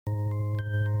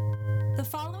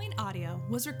audio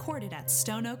was recorded at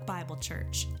Stone Oak Bible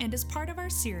Church and is part of our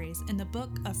series in the book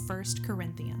of 1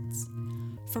 Corinthians.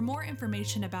 For more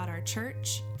information about our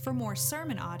church, for more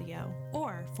sermon audio,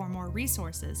 or for more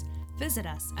resources, visit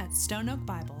us at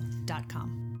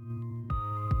stoneoakbible.com.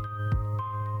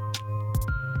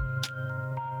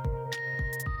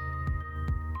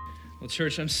 Well,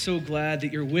 church, I'm so glad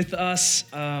that you're with us.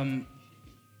 I'm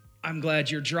glad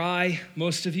you're dry,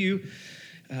 most of you.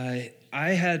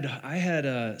 I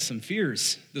had some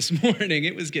fears this morning.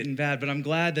 It was getting bad, but I'm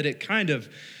glad that it kind of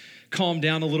calmed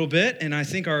down a little bit, and I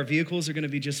think our vehicles are going to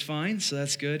be just fine, so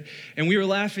that's good. And we were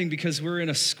laughing because we're in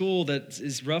a school that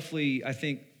is roughly, I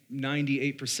think,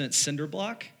 98% cinder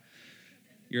block.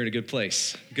 You're in a good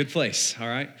place, all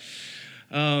right?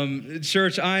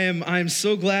 Church, I am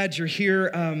so glad you're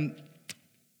here.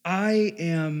 I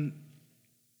am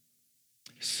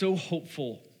so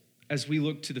hopeful as we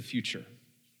look to the future.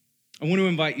 I want to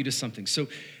invite you to something. So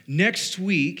next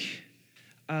week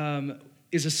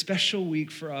is a special week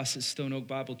for us at Stone Oak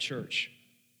Bible Church.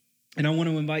 And I want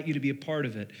to invite you to be a part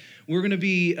of it. We're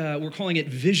calling it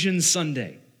Vision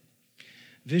Sunday.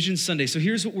 Vision Sunday. So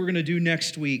here's what we're going to do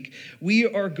next week. We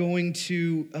are going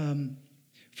to,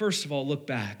 first of all, look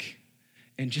back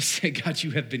and just say, God, you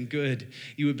have been good.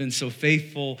 You have been so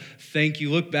faithful. Thank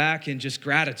you. Look back and just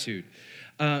gratitude.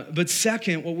 But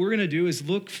second, what we're going to do is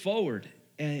look forward.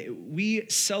 We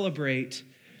celebrate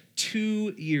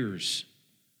 2 years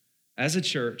as a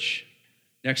church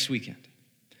next weekend.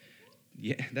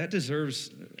 Yeah, that deserves,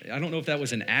 I don't know if that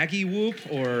was an Aggie whoop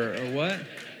or what.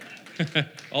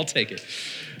 I'll take it.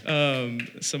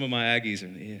 Some of my Aggies are,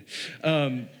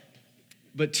 yeah.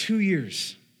 But 2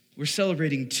 years. We're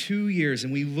celebrating 2 years,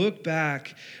 and we look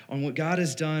back on what God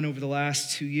has done over the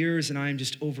last 2 years, and I am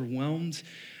just overwhelmed.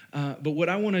 But what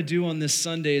I want to do on this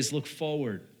Sunday is look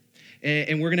forward.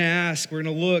 And we're going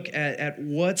to look at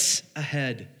what's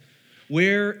ahead.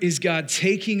 Where is God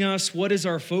taking us? What is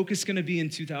our focus going to be in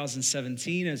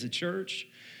 2017 as a church?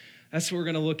 That's what we're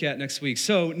going to look at next week.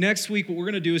 So next week, what we're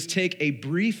going to do is take a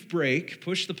brief break,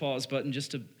 push the pause button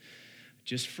just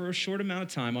for a short amount of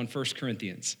time on 1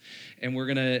 Corinthians. And we're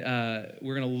going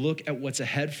to look at what's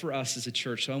ahead for us as a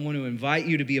church. So I want to invite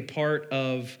you to be a part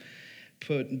of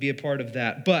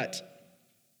that. But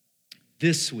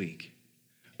this week,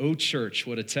 oh, church,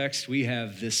 what a text we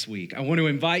have this week. I want to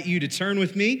invite you to turn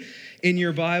with me in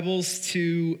your Bibles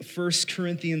to 1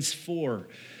 Corinthians 4.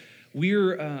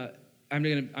 I'm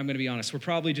going to be honest, we're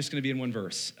probably just going to be in one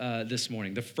verse this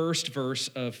morning, the first verse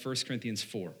of 1 Corinthians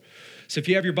 4. So if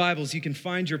you have your Bibles, you can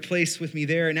find your place with me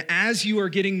there. And as you are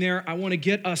getting there, I want to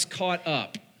get us caught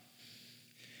up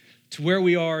to where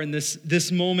we are in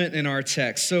this moment in our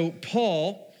text. So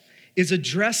Paul is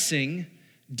addressing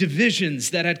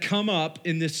divisions that had come up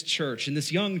in this church, in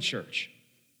this young church.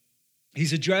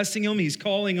 He's addressing them. He's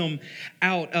calling them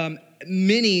out.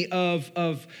 Many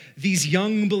of these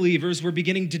young believers were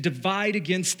beginning to divide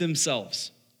against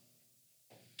themselves.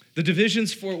 The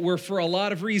divisions were for a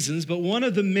lot of reasons, but one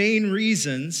of the main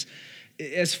reasons,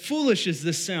 as foolish as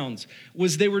this sounds,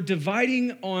 was they were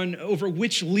dividing over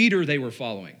which leader they were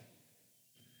following.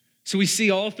 So we see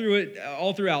all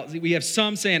throughout, we have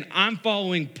some saying, I'm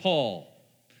following Paul.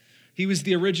 He was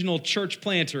the original church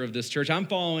planter of this church. I'm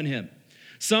following him.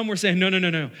 Some were saying,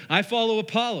 no. I follow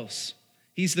Apollos.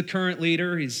 He's the current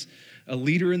leader. He's a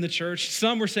leader in the church.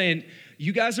 Some were saying,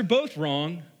 you guys are both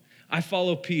wrong. I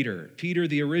follow Peter. Peter,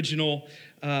 the original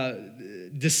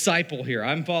disciple here.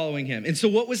 I'm following him. And so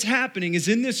what was happening is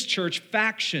in this church,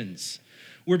 factions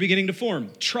were beginning to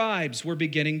form. Tribes were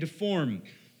beginning to form.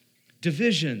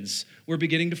 Divisions were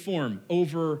beginning to form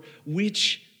over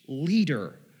which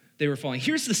leader they were following.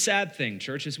 Here's the sad thing,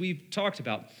 church, as we've talked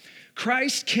about.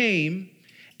 Christ came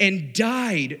and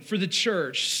died for the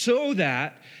church so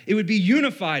that it would be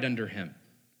unified under him.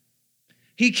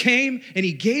 He came and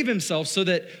he gave himself so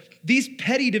that these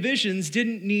petty divisions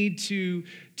didn't need to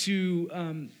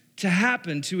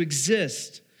happen, to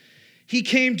exist. He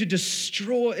came to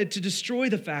destroy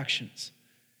the factions.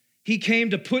 He came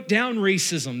to put down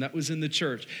racism that was in the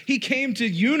church. He came to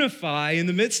unify in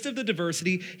the midst of the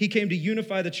diversity. He came to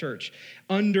unify the church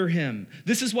under him.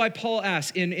 This is why Paul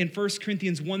asks in 1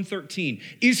 Corinthians 1:13,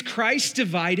 is Christ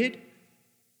divided?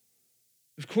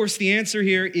 Of course, the answer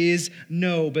here is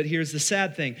no, but here's the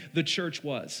sad thing. The church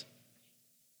was.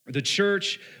 The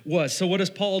church was. So what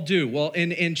does Paul do? Well,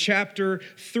 in chapter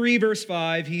 3, verse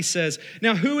 5, he says,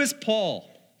 now who is Paul?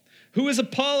 Who is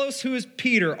Apollos? Who is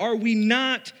Peter? Are we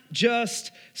not just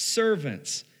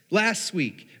servants? Last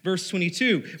week, verse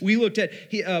 22, we looked at,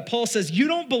 Paul says, you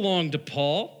don't belong to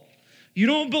Paul. You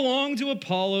don't belong to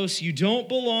Apollos. You don't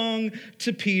belong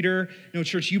to Peter. No,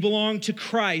 church, you belong to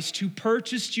Christ who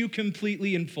purchased you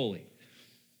completely and fully.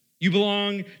 You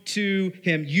belong to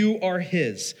him. You are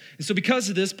his. And so because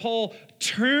of this, Paul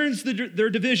turns their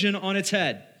division on its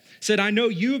head. Said, I know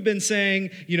you've been saying,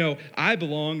 I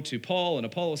belong to Paul and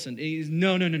Apollos. And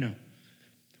no.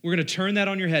 We're going to turn that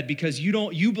on your head because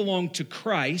you belong to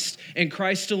Christ and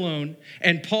Christ alone.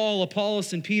 And Paul,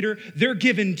 Apollos, and Peter, they're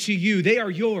given to you. They are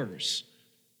yours.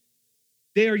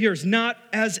 They are yours, not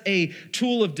as a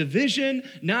tool of division,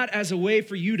 not as a way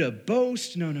for you to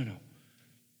boast. No.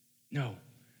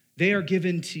 They are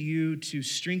given to you to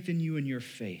strengthen you in your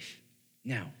faith.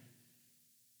 Now,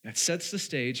 that sets the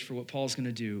stage for what Paul's going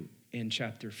to do in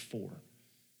chapter 4.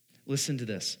 Listen to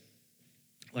this.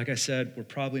 Like I said, we're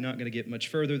probably not going to get much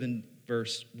further than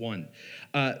verse 1.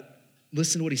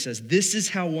 Listen to what he says. This is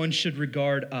how one should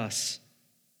regard us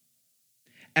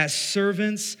as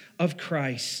servants of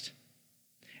Christ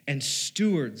and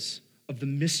stewards of the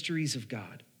mysteries of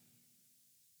God.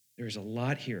 There's a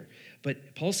lot here.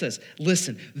 But Paul says,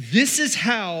 listen, this is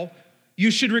how you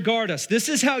should regard us. This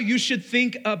is how you should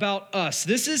think about us.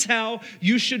 This is how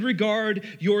you should regard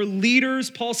your leaders.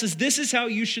 Paul says, this is how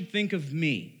you should think of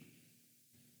me.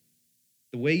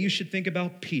 The way you should think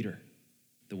about Peter.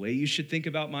 The way you should think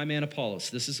about my man Apollos.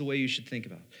 This is the way you should think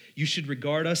about it. You should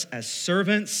regard us as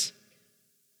servants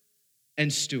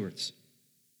and stewards.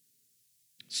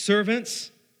 Servants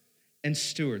and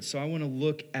stewards. So I want to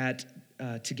look at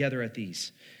together at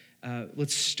these.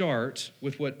 Let's start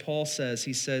with what Paul says.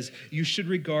 He says, you should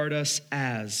regard us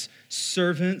as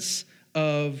servants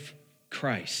of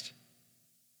Christ.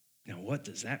 Now, what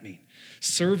does that mean?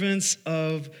 Servants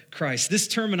of Christ. This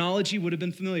terminology would have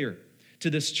been familiar to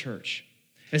this church.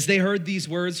 As they heard these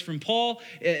words from Paul,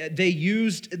 they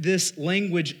used this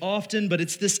language often, but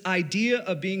it's this idea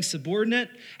of being subordinate,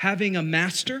 having a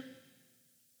master.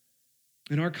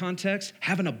 In our context,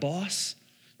 having a boss,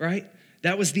 right?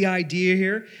 That was the idea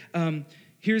here.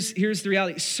 Here's the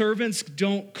reality. Servants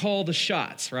don't call the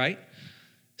shots, right?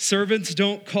 Servants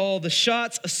don't call the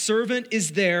shots. A servant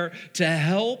is there to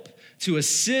help, to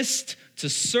assist, to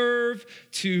serve,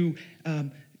 to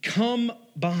come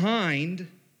behind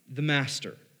the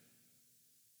master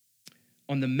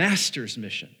on the master's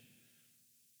mission,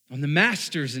 on the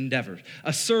master's endeavor.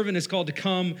 A servant is called to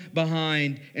come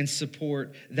behind and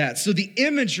support that. So the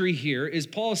imagery here is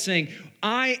Paul saying,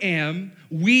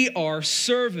 we are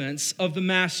servants of the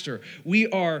master. We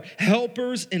are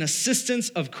helpers and assistants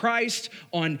of Christ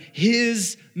on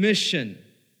his mission.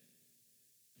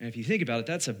 And if you think about it,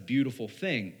 that's a beautiful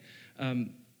thing.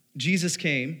 Jesus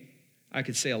came. I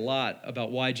could say a lot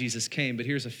about why Jesus came, but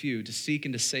here's a few: to seek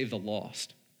and to save the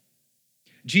lost.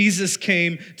 Jesus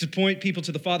came to point people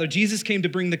to the Father. Jesus came to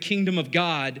bring the kingdom of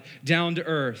God down to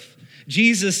earth.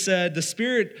 Jesus said, the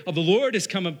Spirit of the Lord has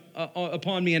come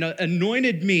upon me and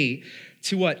anointed me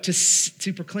to what?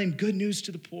 To proclaim good news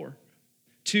to the poor,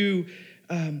 to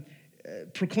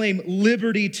proclaim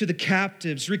liberty to the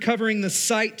captives, recovering the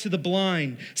sight to the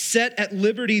blind, set at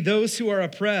liberty those who are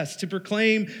oppressed, to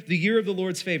proclaim the year of the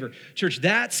Lord's favor. Church,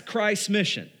 that's Christ's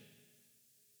mission.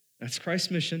 That's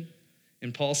Christ's mission.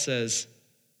 And Paul says,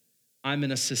 I'm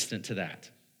an assistant to that.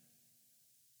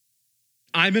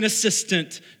 I'm an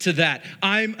assistant to that.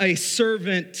 I'm a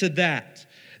servant to that.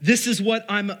 This is what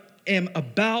I am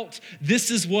about.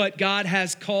 This is what God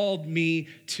has called me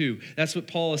to. That's what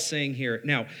Paul is saying here.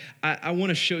 Now, I want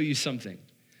to show you something.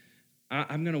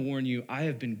 I'm going to warn you, I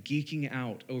have been geeking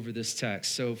out over this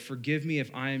text, so forgive me if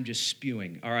I am just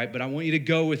spewing, all right? But I want you to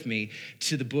go with me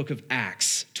to the book of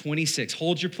Acts 26.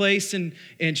 Hold your place in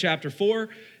chapter 4.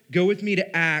 Go with me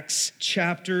to Acts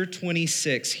chapter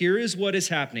 26. Here is what is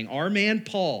happening. Our man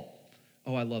Paul,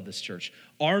 oh, I love this church.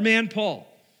 Our man Paul,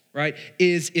 right,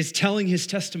 is telling his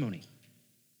testimony.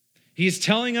 He is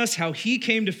telling us how he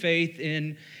came to faith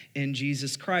in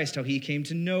Jesus Christ, how he came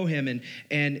to know him. And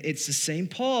it's the same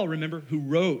Paul, remember, who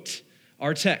wrote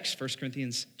our text, 1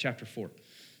 Corinthians chapter 4.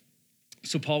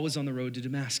 So Paul was on the road to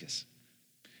Damascus.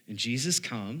 And Jesus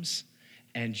comes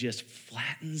and just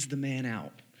flattens the man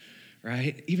out.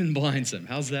 Right? Even blinds him.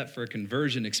 How's that for a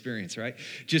conversion experience, right?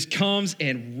 Just comes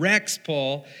and wrecks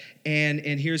Paul.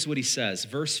 And here's what he says.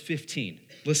 Verse 15.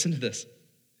 Listen to this.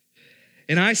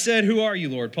 And I said, who are you,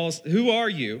 Lord? Paul, who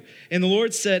are you? And the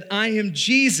Lord said, I am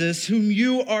Jesus, whom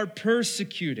you are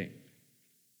persecuting.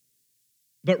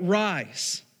 But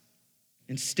rise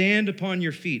and stand upon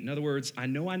your feet. In other words, I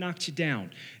know I knocked you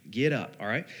down. Get up, all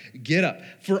right? Get up.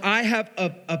 For I have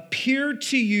appeared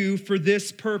to you for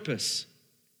this purpose,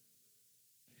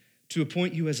 to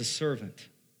appoint you as a servant.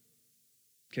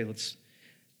 Okay,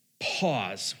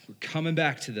 pause. We're coming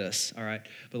back to this, all right?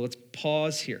 But let's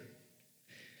pause here.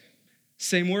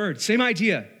 Same word, same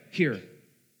idea here.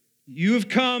 You have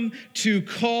come to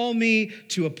call me,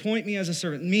 to appoint me as a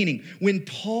servant. Meaning, when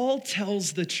Paul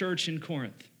tells the church in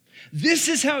Corinth, this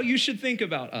is how you should think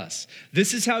about us.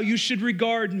 This is how you should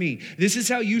regard me. This is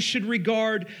how you should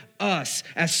regard us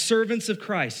as servants of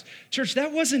Christ. Church,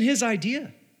 that wasn't his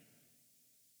idea.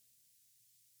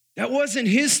 That wasn't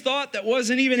his thought. That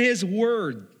wasn't even his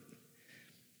word.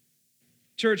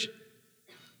 Church,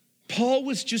 Paul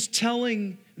was just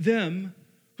telling them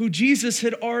who Jesus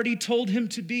had already told him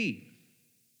to be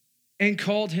and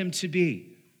called him to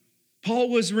be. Paul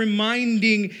was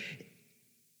reminding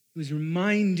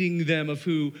them of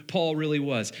who Paul really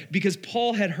was, because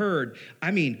Paul had heard,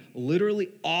 literally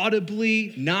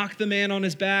audibly knocked the man on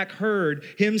his back, heard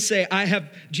him say,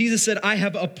 Jesus said, I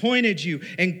have appointed you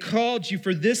and called you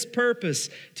for this purpose,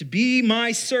 to be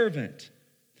my servant.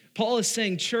 Paul is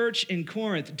saying, church in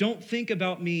Corinth, don't think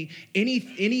about me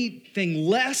anything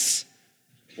less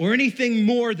or anything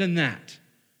more than that.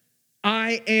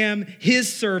 I am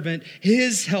his servant,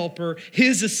 his helper,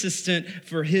 his assistant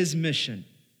for his mission.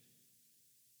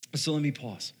 So let me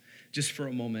pause just for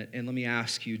a moment and let me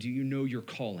ask you, do you know your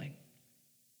calling?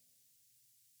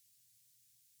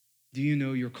 Do you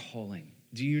know your calling?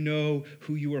 Do you know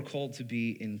who you are called to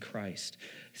be in Christ?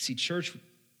 See, church,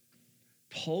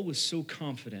 Paul was so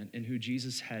confident in who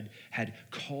Jesus had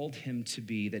called him to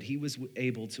be that he was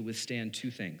able to withstand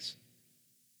two things.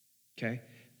 Okay?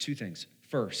 Two things.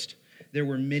 First, there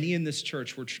were many in this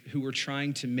church who were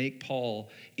trying to make Paul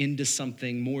into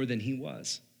something more than he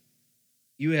was.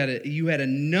 You had a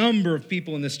number of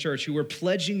people in this church who were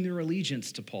pledging their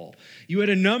allegiance to Paul. You had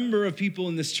a number of people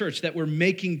in this church that were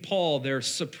making Paul their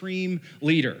supreme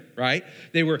leader, right?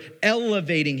 They were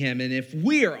elevating him. And if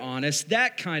we are honest,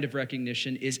 that kind of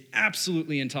recognition is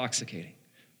absolutely intoxicating.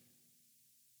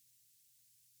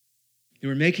 They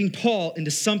were making Paul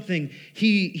into something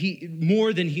he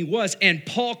more than he was, and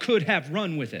Paul could have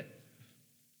run with it.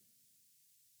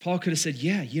 Paul could have said,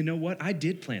 yeah, you know what? I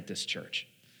did plant this church.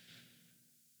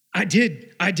 I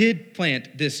did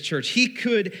plant this church. He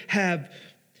could have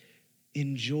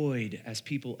enjoyed as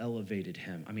people elevated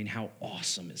him. How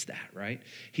awesome is that, right?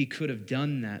 He could have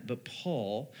done that, but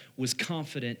Paul was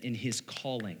confident in his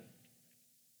calling.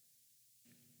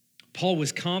 Paul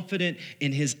was confident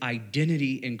in his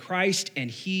identity in Christ, and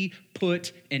he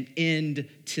put an end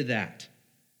to that.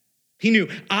 He knew,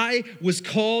 I was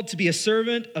called to be a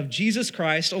servant of Jesus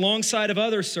Christ alongside of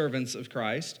other servants of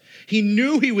Christ. He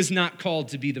knew he was not called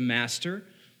to be the master.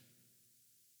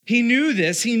 He knew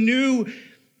this. He knew,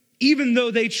 even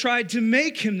though they tried to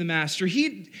make him the master,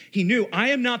 he knew, I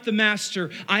am not the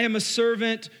master. I am a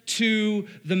servant to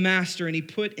the master. And he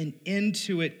put an end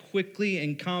to it quickly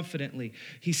and confidently.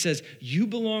 He says, you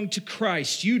belong to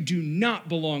Christ. You do not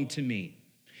belong to me.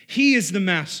 He is the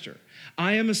master.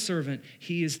 I am a servant.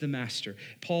 He is the master.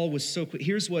 Paul was so quick.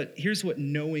 Here's what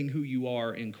knowing who you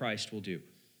are in Christ will do.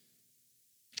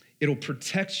 It'll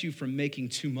protect you from making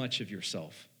too much of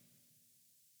yourself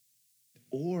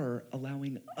or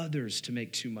allowing others to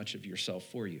make too much of yourself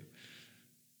for you.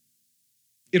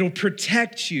 It'll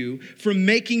protect you from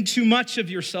making too much of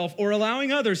yourself or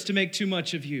allowing others to make too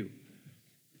much of you.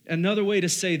 Another way to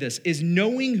say this is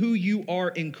knowing who you are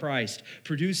in Christ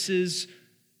produces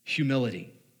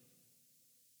humility.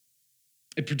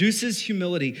 It produces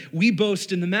humility. We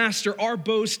boast in the master. Our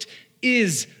boast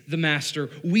is the master.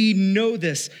 We know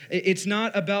this. It's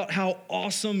not about how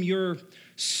awesome your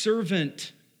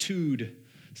servanttude.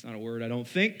 It's not a word, I don't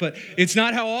think, but it's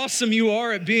not how awesome you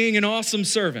are at being an awesome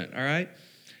servant, all right?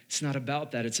 It's not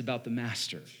about that. It's about the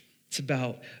master. It's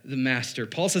about the master.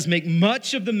 Paul says, make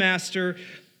much of the master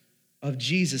of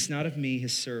Jesus, not of me,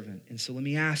 his servant. And so let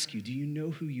me ask you, do you know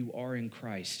who you are in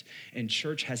Christ? And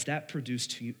church, has that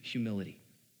produced humility?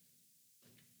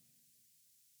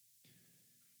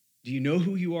 Do you know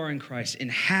who you are in Christ?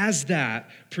 And has that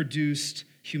produced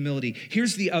humility?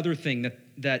 Here's the other thing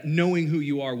that knowing who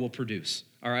you are will produce,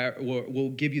 all right, will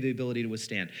give you the ability to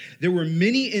withstand. There were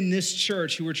many in this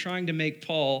church who were trying to make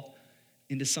Paul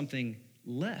into something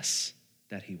less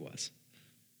that he was.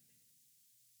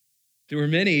 There were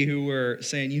many who were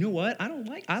saying, you know what,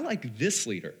 I like this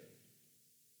leader.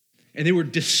 And they were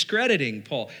discrediting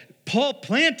Paul. Paul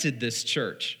planted this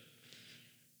church.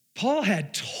 Paul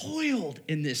had toiled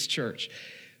in this church.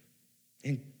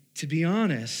 And to be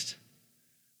honest,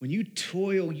 when you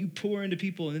toil, you pour into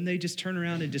people, and then they just turn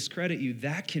around and discredit you,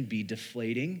 that can be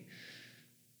deflating,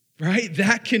 right?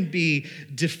 That can be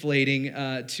deflating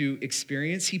to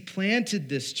experience. He planted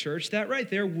this church. That right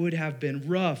there would have been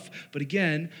rough. But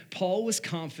again, Paul was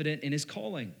confident in his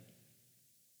calling.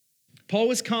 Paul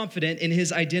was confident in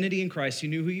his identity in Christ. He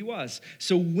knew who he was.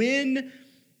 So when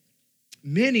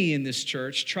many in this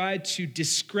church tried to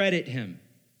discredit him,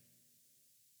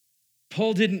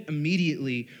 Paul didn't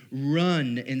immediately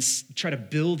run and try to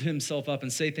build himself up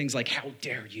and say things like, "How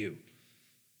dare you?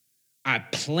 I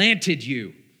planted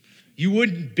you. You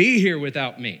wouldn't be here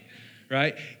without me,"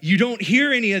 right? You don't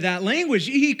hear any of that language.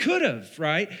 He could have,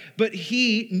 right? But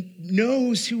he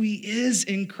knows who he is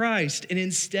in Christ. And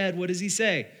instead, what does he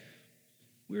say?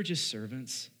 We're just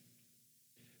servants.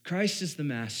 Christ is the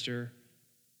master.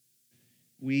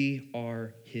 We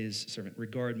are his servant.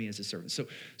 Regard me as a servant.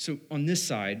 So on this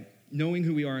side, knowing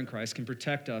who we are in Christ can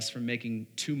protect us from making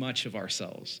too much of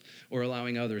ourselves or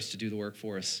allowing others to do the work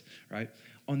for us, right?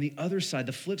 On the other side,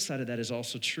 the flip side of that is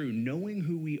also true. Knowing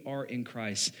who we are in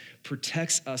Christ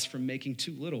protects us from making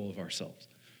too little of ourselves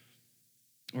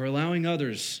or allowing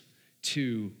others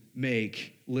to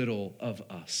make little of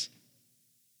us.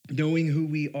 Knowing who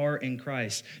we are in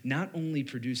Christ not only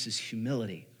produces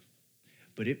humility,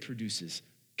 but it produces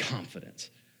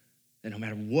confidence. That no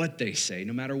matter what they say,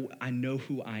 I know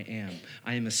who I am.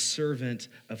 I am a servant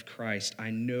of Christ.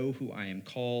 I know who I am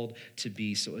called to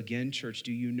be. So again, church,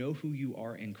 do you know who you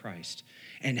are in Christ?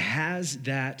 And has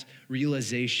that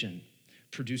realization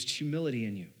produced humility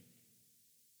in you?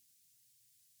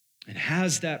 And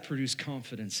has that produced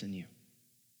confidence in you?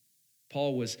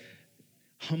 Paul was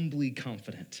humbly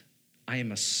confident. I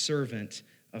am a servant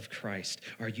of Christ.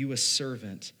 Are you a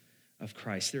servant of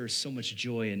Christ? There is so much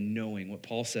joy in knowing what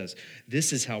Paul says.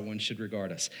 This is how one should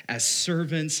regard us, as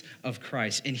servants of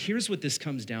Christ. And here's what this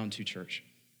comes down to, church.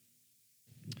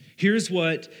 Here's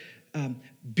what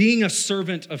being a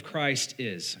servant of Christ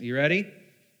is. Are you ready?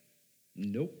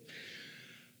 Nope.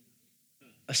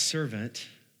 A servant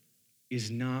is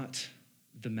not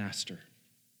the master.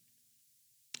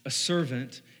 A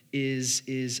servant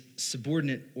is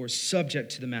subordinate or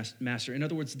subject to the master. In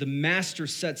other words, the master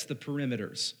sets the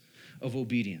perimeters of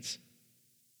obedience.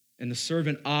 And the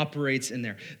servant operates in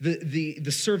there. The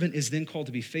servant is then called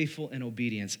to be faithful and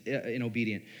obedient.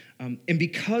 And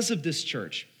because of this,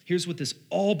 church, here's what this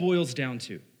all boils down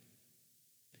to.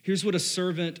 Here's what a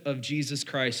servant of Jesus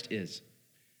Christ is.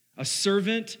 A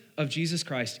servant of Jesus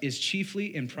Christ is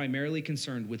chiefly and primarily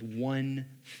concerned with one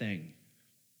thing: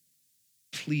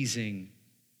 pleasing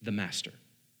the master.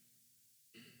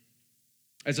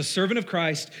 As a servant of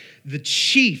Christ, the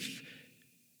chief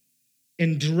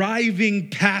and driving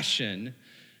passion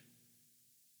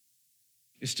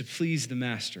is to please the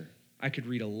master. I could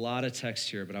read a lot of text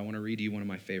here, but I want to read you one of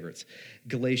my favorites.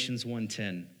 Galatians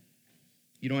 1:10.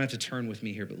 You don't have to turn with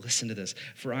me here, but listen to this.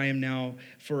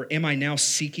 Am I now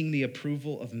seeking the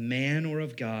approval of man or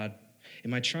of God?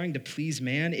 Am I trying to please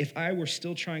man? If I were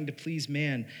still trying to please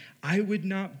man, I would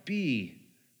not be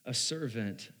a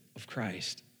servant of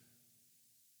Christ.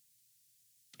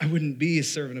 I wouldn't be a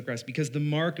servant of Christ, because the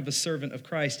mark of a servant of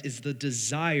Christ is the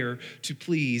desire to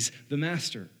please the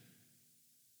master.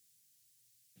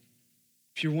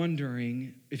 If you're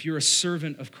wondering if you're a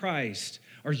servant of Christ,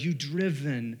 are you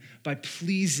driven by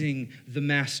pleasing the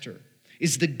master?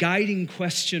 Is the guiding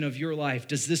question of your life,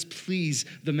 does this please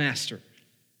the master?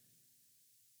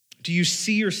 Do you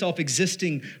see yourself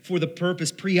existing for the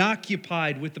purpose,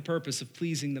 preoccupied with the purpose of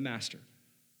pleasing the master?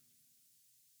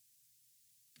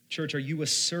 Church, are you a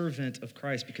servant of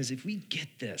Christ? Because if we get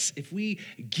this, if we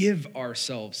give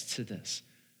ourselves to this,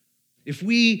 if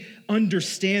we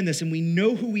understand this and we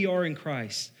know who we are in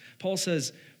Christ, Paul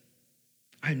says,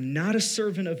 I'm not a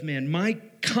servant of man. My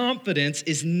confidence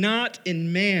is not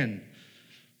in man.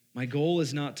 My goal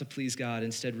is not to please God.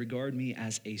 Instead, regard me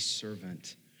as a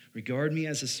servant. Regard me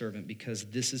as a servant, because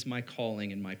this is my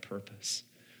calling and my purpose.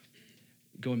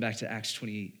 Going back to Acts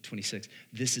 20:26,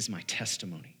 this is my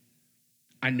testimony.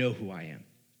 I know who I am.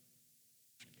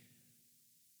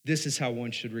 This is how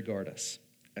one should regard us,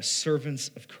 as servants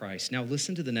of Christ. Now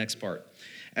listen to the next part.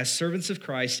 As servants of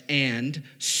Christ and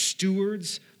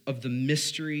stewards of the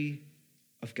mystery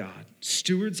of God.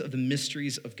 Stewards of the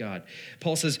mysteries of God.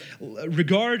 Paul says,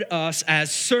 regard us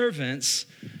as servants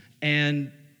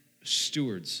and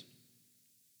stewards.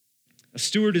 A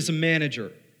steward is a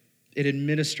manager, an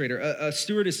administrator. A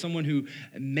steward is someone who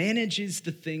manages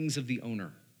the things of the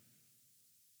owner.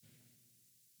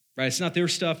 Right? It's not their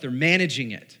stuff. They're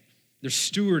managing it. They're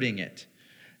stewarding it.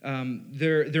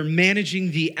 They're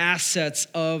managing the assets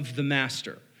of the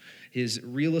master, his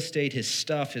real estate, his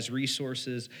stuff, his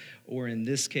resources, or in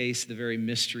this case, the very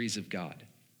mysteries of God.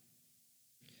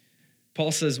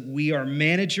 Paul says we are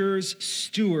managers,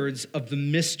 stewards of the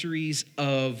mysteries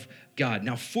of God.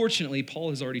 Now, fortunately, Paul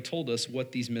has already told us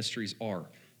what these mysteries are.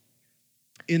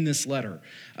 in this letter.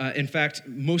 In fact,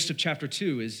 most of chapter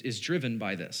 2 is driven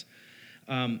by this.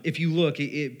 If you look,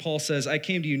 Paul says, I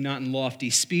came to you not in lofty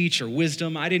speech or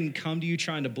wisdom. I didn't come to you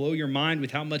trying to blow your mind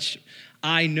with how much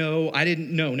I know.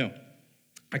 No.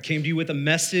 I came to you with a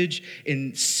message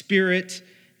in spirit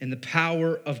and the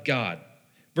power of God.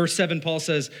 Verse 7, Paul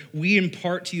says, we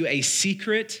impart to you a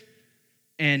secret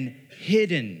and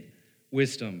hidden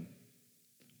wisdom.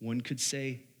 One could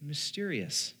say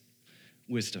mysterious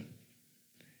wisdom.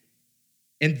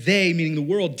 And they, meaning the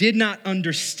world, did not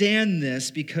understand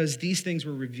this because these things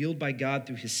were revealed by God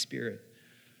through his Spirit.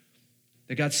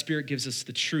 That God's Spirit gives us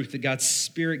the truth. That God's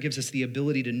Spirit gives us the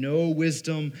ability to know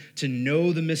wisdom, to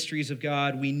know the mysteries of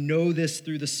God. We know this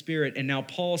through the Spirit. And now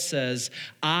Paul says,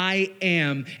 I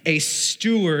am a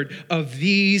steward of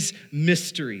these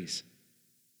mysteries.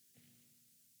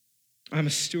 I'm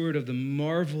a steward of the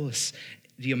marvelous,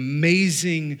 the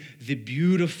amazing, the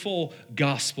beautiful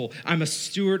gospel. I'm a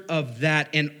steward of that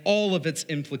and all of its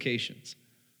implications.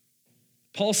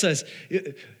 Paul says,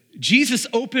 Jesus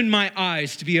opened my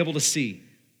eyes to be able to see.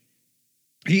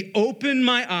 He opened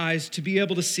my eyes to be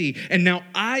able to see. And now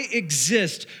I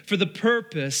exist for the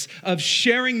purpose of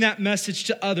sharing that message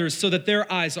to others so that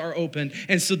their eyes are open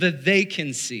and so that they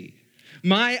can see.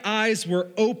 My eyes were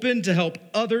open to help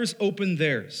others open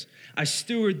theirs. I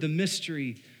steward the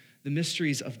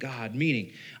mysteries of God,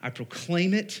 meaning I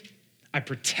proclaim it, I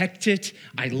protect it,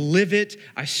 I live it,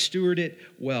 I steward it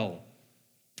well.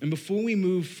 And before we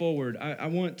move forward, I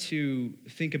want to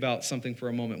think about something for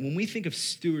a moment. When we think of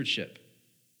stewardship,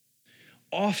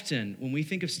 often when we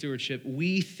think of stewardship,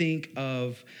 we think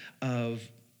of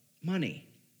money,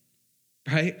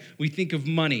 right? We think of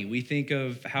money. We think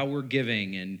of how we're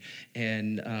giving,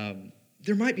 and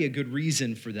there might be a good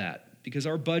reason for that because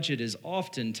our budget is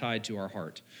often tied to our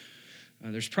heart.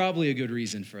 There's probably a good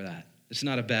reason for that. It's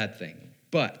not a bad thing.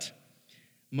 But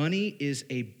money is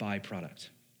a byproduct.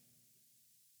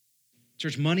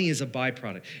 Church, money is a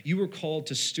byproduct. You were called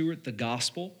to steward the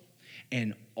gospel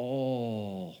and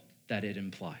all that it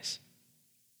implies.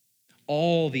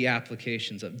 All the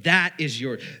applications of that is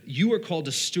yours. You are called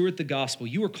to steward the gospel.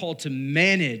 You are called to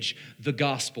manage the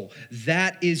gospel.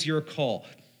 That is your call.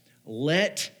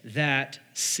 Let that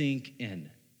sink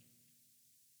in.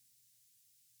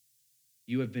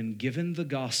 You have been given the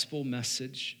gospel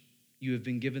message. You have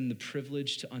been given the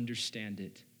privilege to understand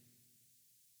it.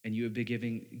 And you have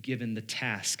been given the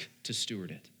task to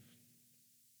steward it.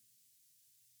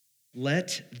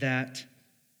 Let that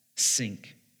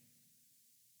sink.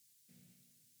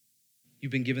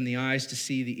 You've been given the eyes to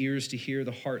see, the ears to hear,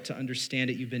 the heart to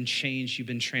understand it. You've been changed. You've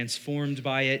been transformed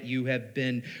by it. You have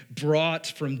been brought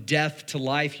from death to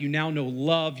life. You now know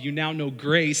love. You now know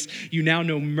grace. You now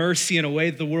know mercy in a way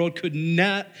that the world could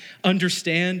not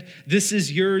understand. This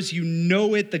is yours. You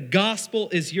know it. The gospel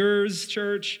is yours,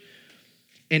 church.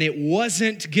 And it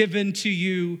wasn't given to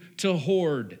you to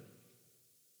hoard.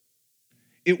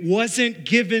 It wasn't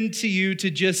given to you to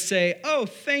just say, oh,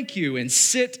 thank you, and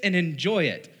sit and enjoy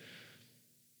it.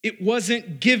 It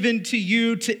wasn't given to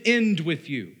you to end with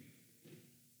you.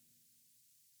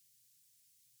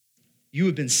 You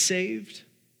have been saved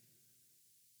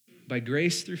by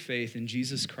grace through faith in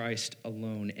Jesus Christ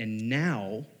alone. And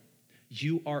now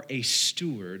you are a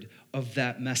steward of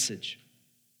that message.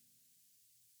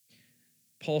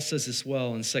 Paul says this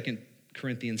well in 2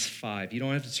 Corinthians 5. You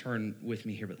don't have to turn with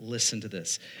me here, but listen to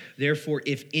this. Therefore,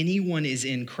 if anyone is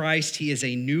in Christ, he is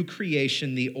a new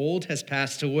creation. The old has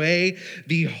passed away.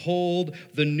 Behold,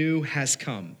 the new has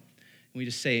come. Can we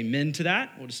just say amen to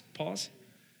that? We'll just pause.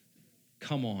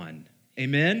 Come on.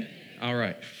 Amen? All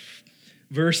right.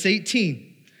 Verse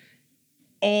 18.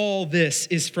 All this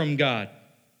is from God,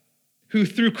 who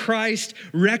through Christ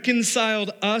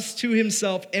reconciled us to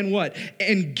himself and what?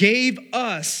 And gave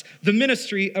us the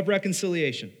ministry of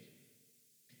reconciliation.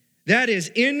 That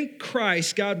is, in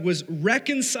Christ, God was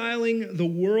reconciling the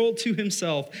world to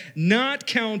himself, not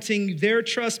counting their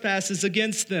trespasses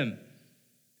against them.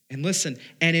 And listen,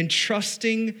 and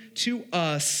entrusting to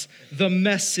us the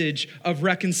message of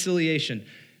reconciliation.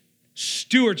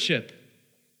 Stewardship.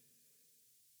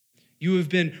 You have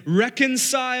been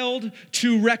reconciled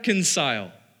to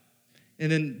reconcile.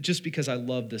 And then just because I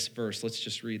love this verse, let's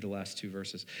just read the last two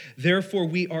verses. Therefore,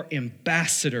 we are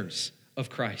ambassadors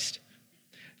of Christ.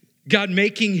 God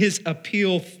making his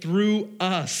appeal through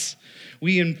us.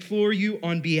 We implore you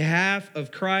on behalf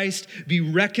of Christ, be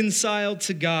reconciled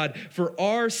to God. For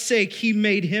our sake, he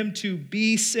made him to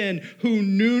be sin who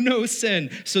knew no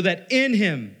sin, so that in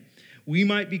him we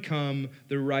might become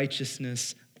the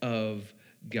righteousness of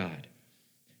God.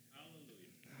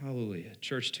 Hallelujah.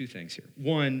 Church, two things here.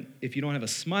 One, if you don't have a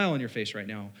smile on your face right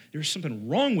now, there's something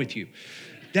wrong with you.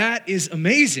 That is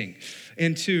amazing.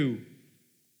 And two,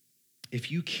 if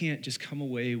you can't just come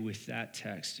away with that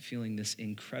text feeling this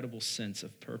incredible sense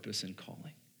of purpose and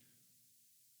calling,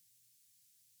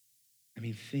 I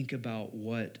mean, think about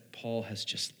what Paul has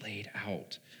just laid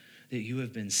out, that you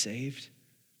have been saved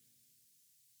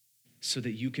so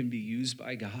that you can be used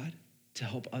by God to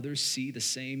help others see the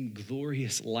same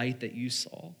glorious light that you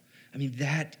saw. I mean,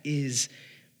 that is,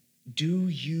 do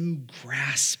you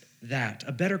grasp that?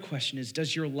 A better question is,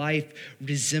 does your life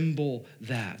resemble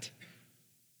that?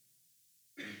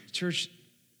 Church,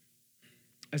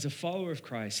 as a follower of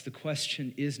Christ, the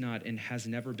question is not and has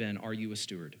never been, are you a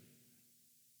steward?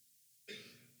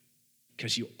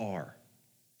 Because you are.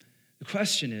 The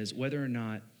question is whether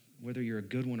you're a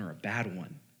good one or a bad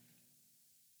one.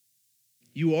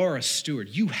 You are a steward.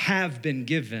 You have been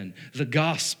given the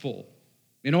gospel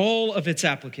in all of its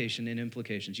application and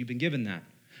implications. You've been given that.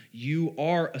 You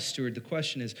are a steward. The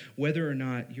question is whether or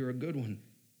not you're a good one.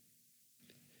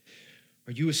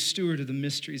 Are you a steward of the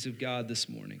mysteries of God this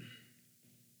morning?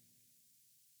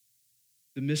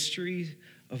 The mystery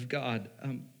of God.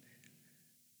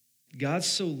 God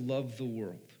so loved the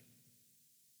world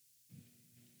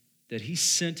that he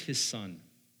sent his son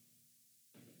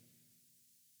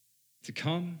to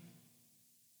come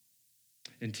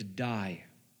and to die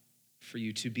for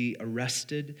you, to be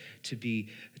arrested, to be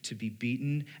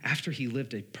beaten, after he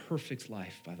lived a perfect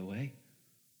life, by the way,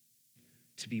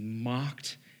 to be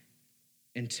mocked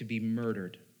and to be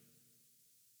murdered,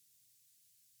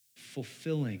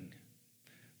 fulfilling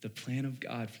the plan of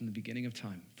God from the beginning of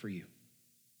time for you,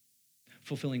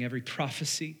 fulfilling every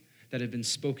prophecy that had been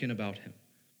spoken about him.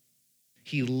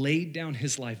 He laid down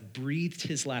his life, breathed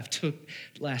his last, took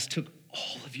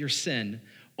all of your sin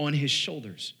on his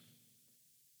shoulders.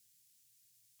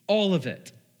 All of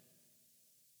it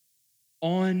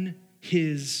on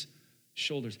his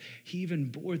shoulders. He even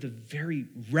bore the very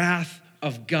wrath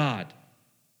of God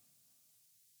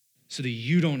so that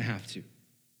you don't have to.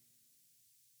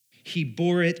 He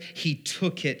bore it, he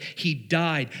took it, he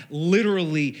died.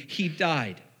 Literally, he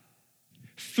died.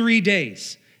 3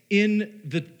 days in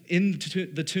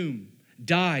the tomb,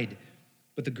 died,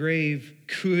 but the grave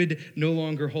could no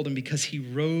longer hold him because he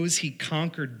rose, he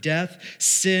conquered death,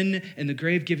 sin, and the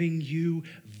grave, giving you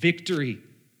victory.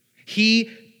 He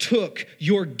took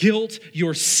your guilt,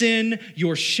 your sin,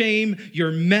 your shame,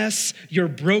 your mess, your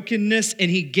brokenness, and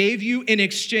he gave you in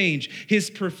exchange his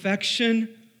perfection,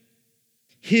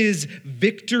 his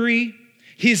victory,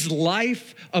 his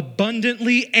life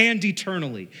abundantly and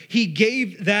eternally. He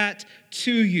gave that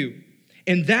to you.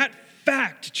 And that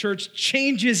fact, church,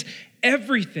 changes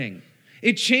everything.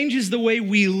 It changes the way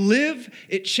we live.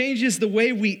 It changes the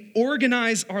way we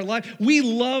organize our life. We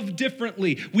love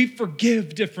differently. We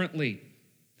forgive differently.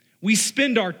 We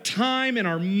spend our time and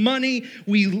our money.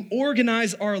 We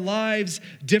organize our lives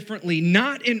differently,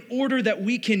 not in order that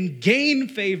we can gain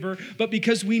favor, but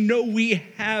because we know we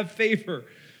have favor.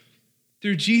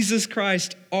 Through Jesus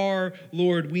Christ, our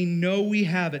Lord, we know we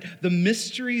have it. The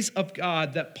mysteries of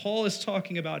God that Paul is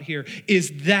talking about here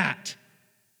is that.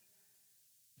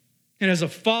 And as a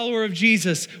follower of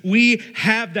Jesus, we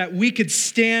have that. We could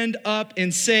stand up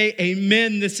and say,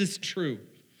 amen, this is true.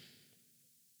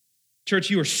 Church,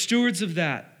 you are stewards of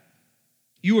that.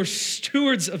 You are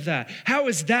stewards of that. How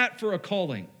is that for a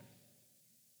calling?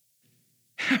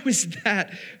 How is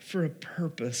that for a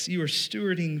purpose? You are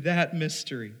stewarding that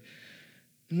mystery.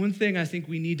 And one thing I think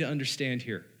we need to understand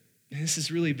here, and this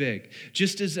is really big,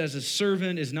 just as a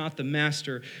servant is not the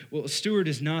master, well, a steward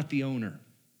is not the owner.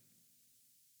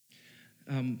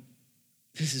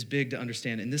 This is big to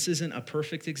understand, and this isn't a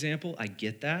perfect example, I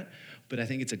get that, but I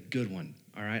think it's a good one,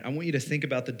 all right? I want you to think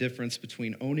about the difference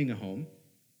between owning a home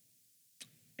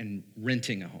and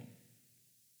renting a home.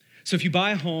 So if you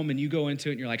buy a home and you go into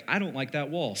it and you're like, I don't like that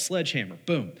wall, sledgehammer,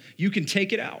 boom, you can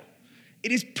take it out.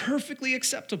 It is perfectly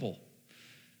acceptable.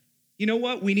 You know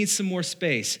what? We need some more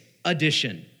space.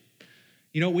 Addition.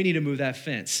 You know what? We need to move that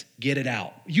fence. Get it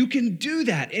out. You can do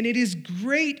that, and it is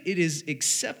great. It is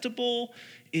acceptable.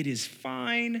 It is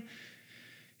fine.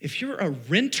 If you're a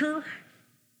renter,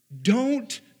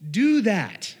 don't do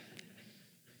that.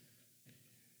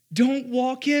 Don't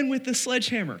walk in with the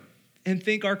sledgehammer and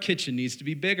think our kitchen needs to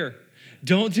be bigger.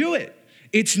 Don't do it.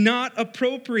 It's not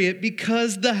appropriate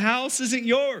because the house isn't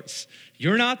yours.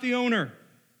 You're not the owner.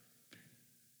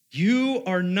 You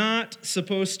are not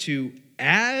supposed to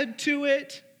add to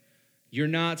it. You're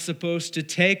not supposed to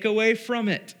take away from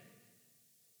it.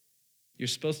 You're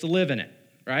supposed to live in it,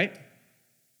 right?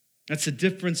 That's the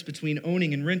difference between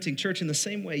owning and renting. Church, in the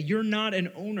same way, you're not an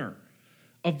owner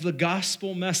of the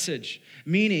gospel message,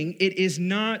 meaning it's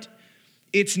not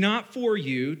for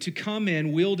you to come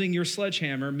in wielding your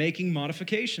sledgehammer, making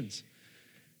modifications.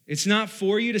 It's not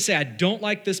for you to say, I don't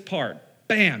like this part,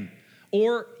 bam.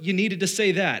 Or you needed to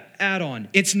say that, add on.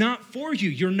 It's not for you.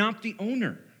 You're not the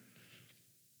owner.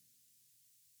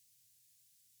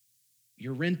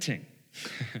 You're renting.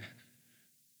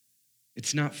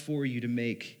 It's not for you to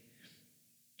make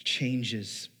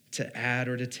changes, to add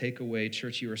or to take away.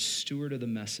 Church, you're a steward of the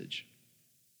message.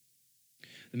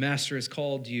 The master has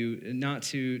called you not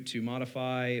to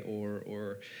modify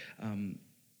or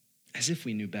as if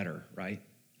we knew better, right?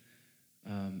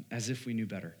 As if we knew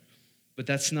better. But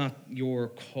that's not your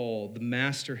call. The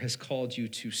master has called you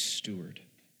to steward,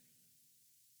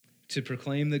 to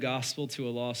proclaim the gospel to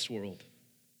a lost world,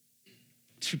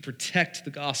 to protect the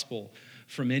gospel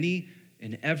from any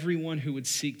and everyone who would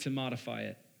seek to modify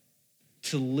it,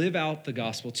 to live out the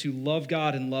gospel, to love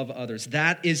God and love others.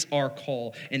 That is our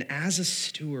call. And as a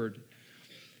steward,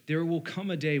 there will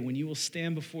come a day when you will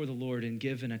stand before the Lord and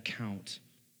give an account.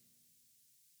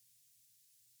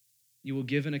 You will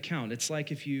give an account. It's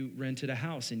like if you rented a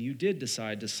house and you did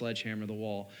decide to sledgehammer the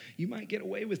wall. You might get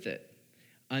away with it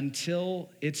until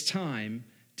it's time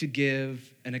to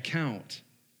give an account.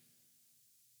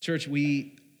 Church,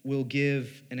 we will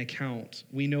give an account.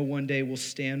 We know one day we'll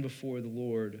stand before the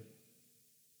Lord.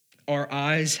 Our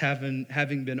eyes having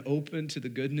been opened to the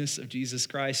goodness of Jesus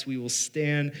Christ, we will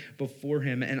stand before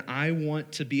him. And I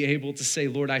want to be able to say,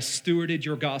 Lord, I stewarded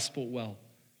your gospel well.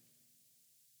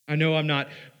 I know I'm not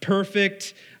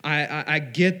perfect. I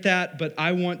get that, but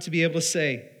I want to be able to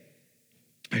say,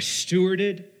 I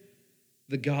stewarded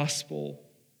the gospel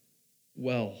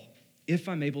well, if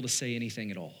I'm able to say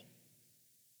anything at all.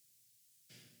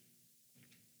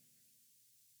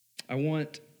 I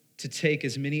want to take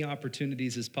as many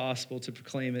opportunities as possible to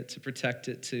proclaim it, to protect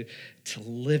it, to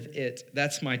live it.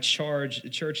 That's my charge.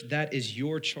 Church, that is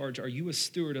your charge. Are you a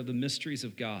steward of the mysteries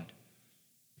of God?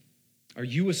 Are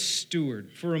you a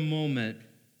steward? For a moment,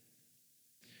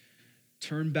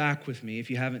 turn back with me, if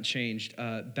you haven't changed,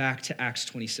 back to Acts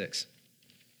 26.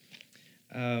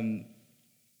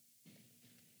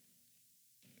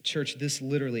 Church, this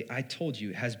literally, I told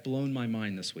you, has blown my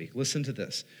mind this week. Listen to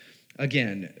this.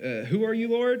 Again, who are you,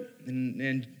 Lord?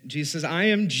 And Jesus says, I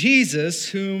am Jesus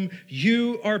whom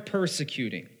you are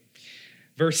persecuting.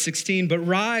 Verse 16, but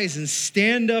rise and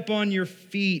stand up on your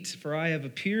feet, for I have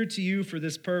appeared to you for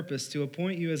this purpose, to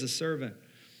appoint you as a servant.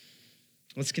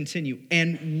 Let's continue.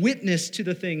 And witness to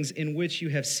the things in which you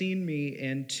have seen me,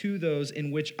 and to those in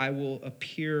which I will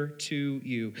appear to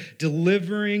you,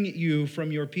 delivering you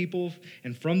from your people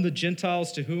and from the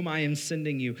Gentiles to whom I am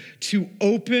sending you, to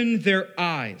open their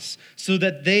eyes so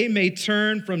that they may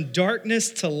turn from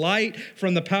darkness to light,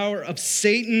 from the power of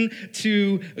Satan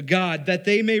to God, that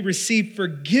they may receive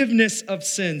forgiveness of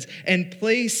sins and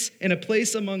a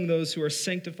place among those who are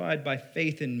sanctified by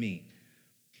faith in me.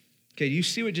 Okay, you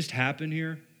see what just happened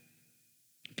here?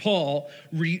 Paul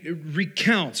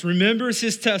remembers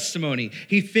his testimony.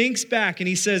 He thinks back and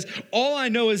he says, all I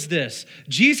know is this.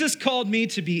 Jesus called me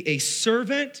to be a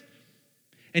servant,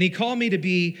 and he called me to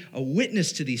be a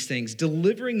witness to these things,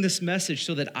 delivering this message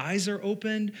so that eyes are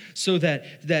opened, so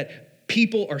that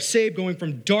people are saved, going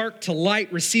from dark to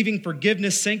light, receiving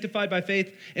forgiveness, sanctified by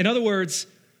faith. In other words,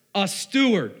 a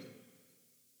steward.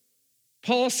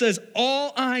 Paul says,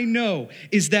 all I know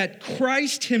is that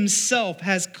Christ himself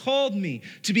has called me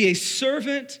to be a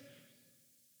servant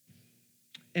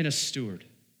and a steward.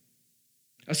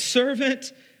 A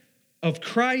servant of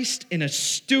Christ and a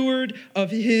steward of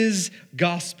his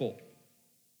gospel,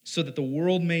 so that the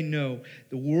world may know,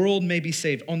 the world may be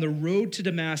saved. On the road to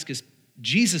Damascus,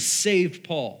 Jesus saved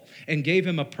Paul and gave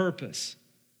him a purpose,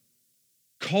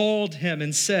 called him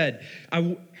and said,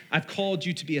 I've called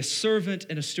you to be a servant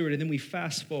and a steward. And then we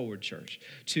fast forward, church,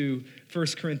 to 1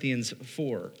 Corinthians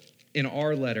 4 in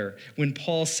our letter, when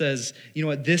Paul says, you know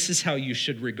what, this is how you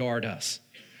should regard us,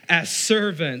 as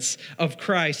servants of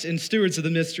Christ and stewards of the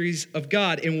mysteries of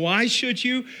God. And why should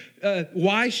you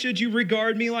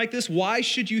regard me like this? Why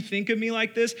should you think of me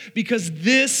like this? Because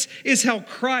this is how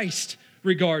Christ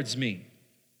regards me.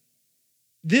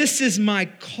 This is my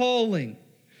calling.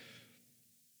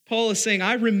 Paul is saying,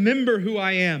 I remember who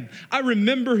I am. I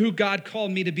remember who God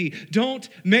called me to be. Don't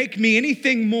make me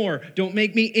anything more. Don't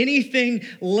make me anything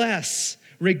less.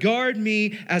 Regard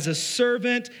me as a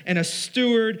servant and a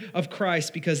steward of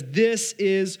Christ, because this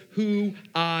is who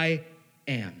I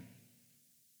am.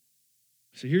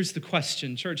 So here's the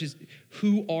question, church, is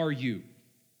who are you?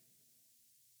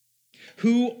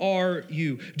 Who are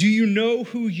you? Do you know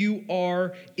who you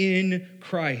are in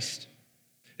Christ?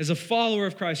 As a follower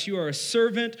of Christ, you are a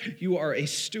servant, you are a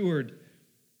steward.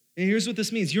 And here's what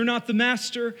this means. You're not the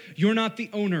master, you're not the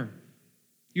owner.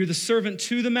 You're the servant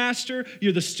to the master,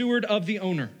 you're the steward of the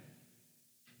owner.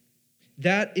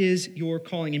 That is your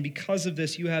calling. And because of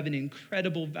this, you have an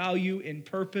incredible value and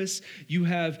purpose. You're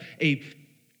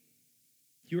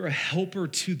a helper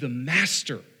to the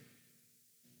master.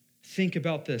 Think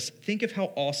about this. Think of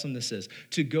how awesome this is.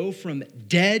 To go from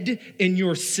dead in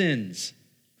your sins,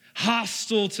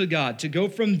 hostile to God, to go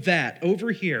from that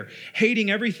over here, hating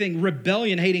everything,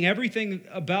 rebellion, hating everything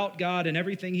about God and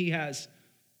everything he has,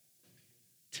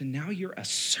 to now you're a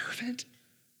servant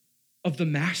of the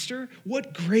master?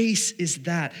 What grace is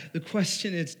that? The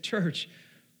question is, church,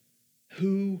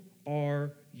 who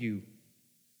are you?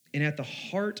 And at the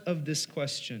heart of this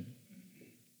question,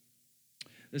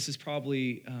 this is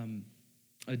probably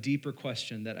a deeper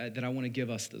question that I want to give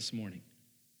us this morning.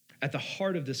 At the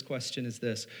heart of this question is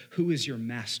this: who is your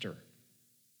master?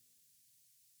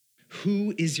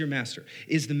 Who is your master?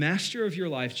 Is the master of your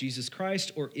life Jesus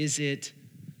Christ, or is it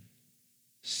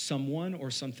someone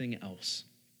or something else?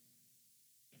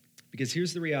 Because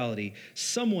here's the reality.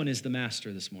 Someone is the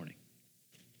master this morning.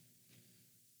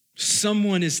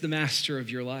 Someone is the master of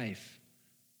your life.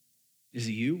 Is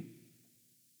it you?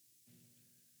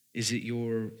 Is it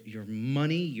your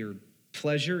money, your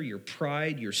pleasure, your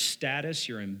pride, your status,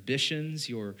 your ambitions,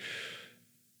 you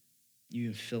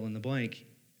fill in the blank?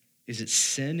 Is it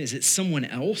sin? Is it someone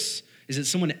else? Is it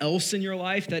someone else in your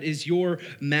life that is your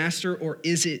master, or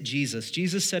is it Jesus?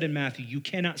 Jesus said in Matthew, you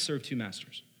cannot serve two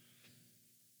masters.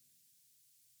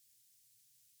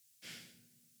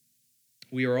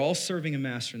 We are all serving a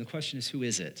master, and the question is, who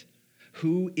is it?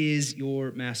 Who is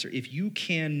your master? If you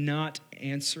cannot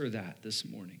answer that this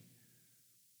morning,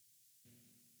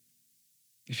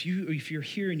 if you're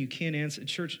here and you can't answer,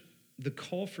 church, the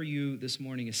call for you this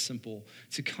morning is simple: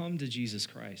 to come to Jesus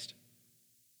Christ,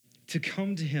 to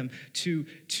come to him, to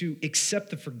accept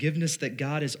the forgiveness that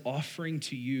God is offering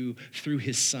to you through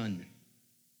his Son,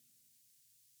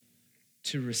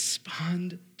 to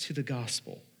respond to the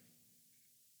gospel.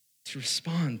 To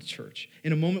respond, church.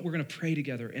 In a moment, we're going to pray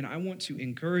together, and I want to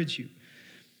encourage you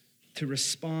to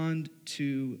respond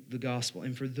to the gospel.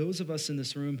 And for those of us in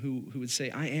this room who would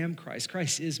say, I am Christ,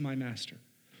 Christ is my master.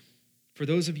 For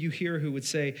those of you here who would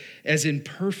say, as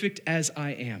imperfect as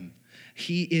I am,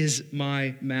 he is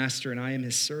my master, and I am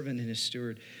his servant and his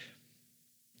steward.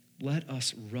 Let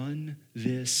us run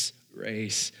this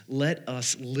race. Let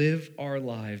us live our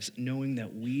lives knowing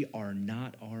that we are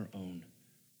not our own.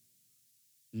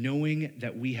 Knowing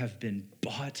that we have been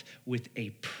bought with a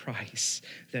price,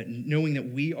 that knowing that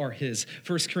we are his.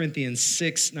 1 Corinthians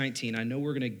 6:19. I know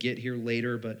we're going to get here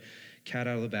later, but cat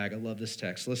out of the bag. I love this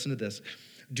text. Listen to this.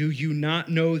 Do you not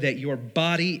know that your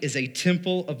body is a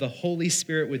temple of the Holy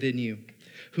Spirit within you,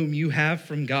 whom you have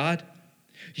from God?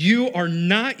 You are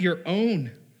not your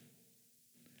own,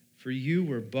 for you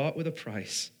were bought with a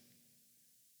price.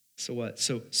 So what?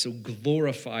 So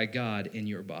glorify God in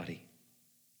your body.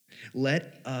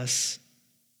 Let us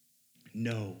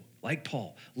know, like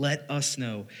Paul, let us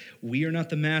know we are not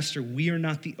the master, we are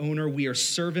not the owner, we are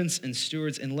servants and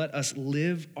stewards, and let us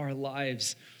live our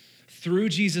lives through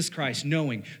Jesus Christ,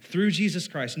 knowing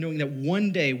that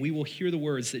one day we will hear the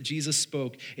words that Jesus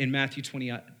spoke in Matthew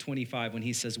 25 when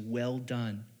he says, well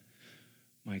done,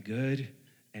 my good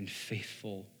and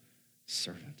faithful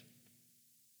servant.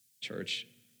 Church,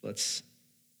 let's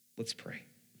pray.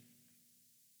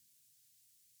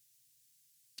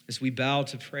 As we bow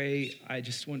to pray, I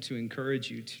just want to encourage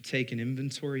you to take an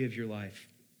inventory of your life.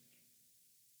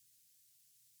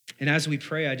 And as we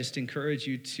pray, I just encourage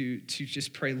you to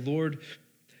just pray, Lord,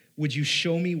 would you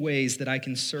show me ways that I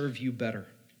can serve you better?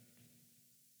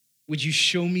 Would you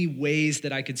show me ways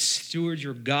that I could steward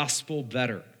your gospel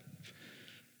better?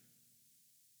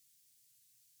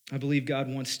 I believe God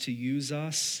wants to use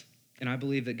us, and I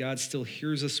believe that God still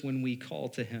hears us when we call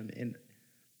to him. And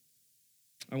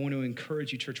I want to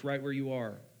encourage you, church, right where you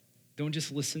are. Don't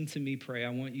just listen to me pray. I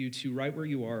want you to, right where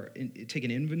you are, take an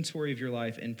inventory of your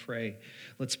life and pray.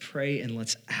 Let's pray and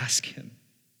let's ask him.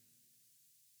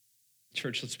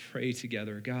 Church, let's pray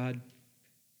together. God,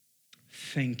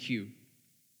 thank you.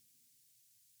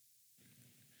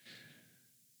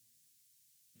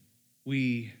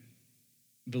 We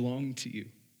belong to you.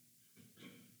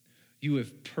 You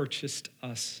have purchased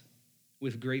us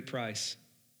with great price.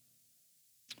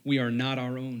 We are not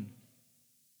our own.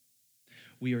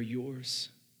 We are yours.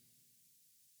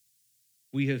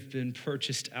 We have been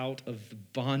purchased out of the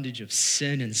bondage of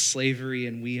sin and slavery,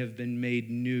 and we have been made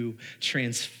new,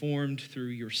 transformed through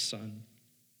your Son.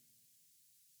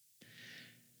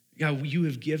 God, you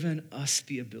have given us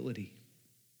the ability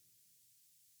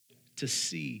to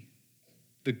see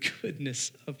the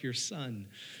goodness of your Son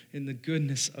and the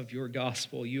goodness of your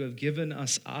gospel. You have given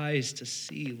us eyes to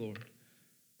see, Lord.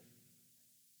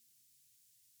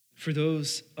 For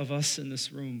those of us in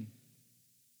this room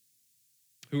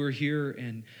who are here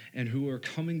and who are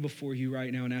coming before you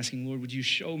right now and asking, Lord, would you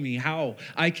show me how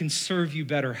I can serve you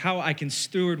better, how I can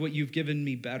steward what you've given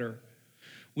me better?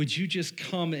 Would you just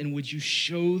come and would you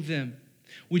show them?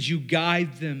 Would you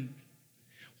guide them?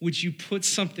 Would you put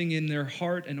something in their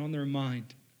heart and on their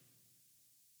mind?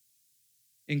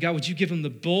 And God, would you give them the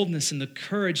boldness and the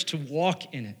courage to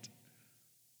walk in it?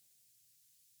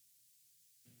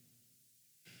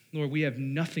 Lord, we have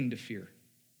nothing to fear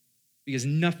because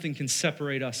nothing can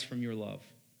separate us from your love.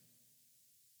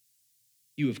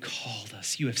 You have called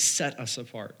us. You have set us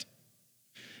apart.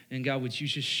 And God, would you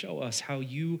just show us how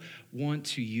you want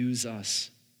to use us?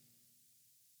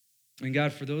 And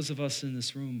God, for those of us in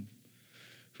this room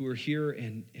who are here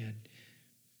and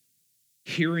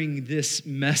hearing this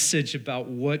message about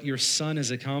what your Son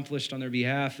has accomplished on their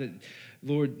behalf, that,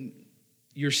 Lord,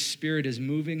 your Spirit is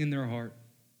moving in their heart.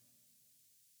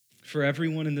 For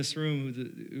everyone in this room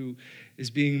who is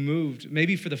being moved,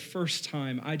 maybe for the first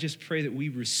time, I just pray that we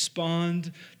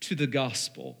respond to the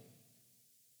gospel.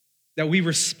 That we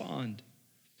respond.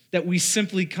 That we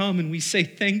simply come and we say,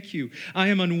 thank you. I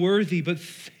am unworthy, but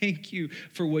thank you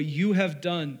for what you have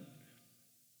done.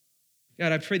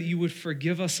 God, I pray that you would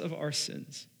forgive us of our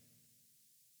sins.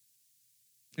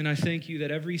 And I thank you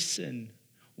that every sin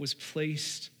was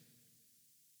placed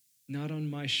not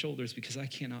on my shoulders because I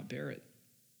cannot bear it.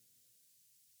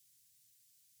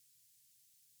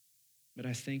 But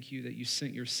I thank you that you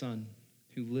sent your Son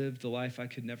who lived the life I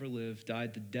could never live,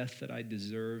 died the death that I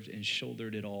deserved, and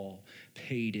shouldered it all,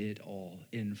 paid it all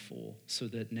in full, so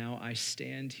that now I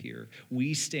stand here,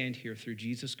 we stand here through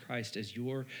Jesus Christ as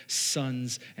your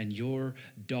sons and your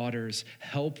daughters.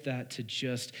 Help that to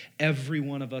just, every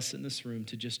one of us in this room,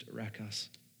 to just wreck us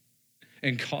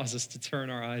and cause us to turn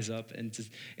our eyes up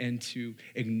and to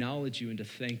acknowledge you and to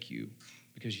thank you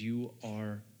because you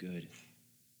are good.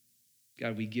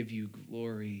 God, we give you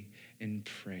glory and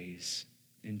praise.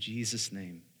 In Jesus'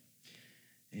 name,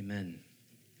 amen.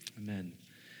 Amen.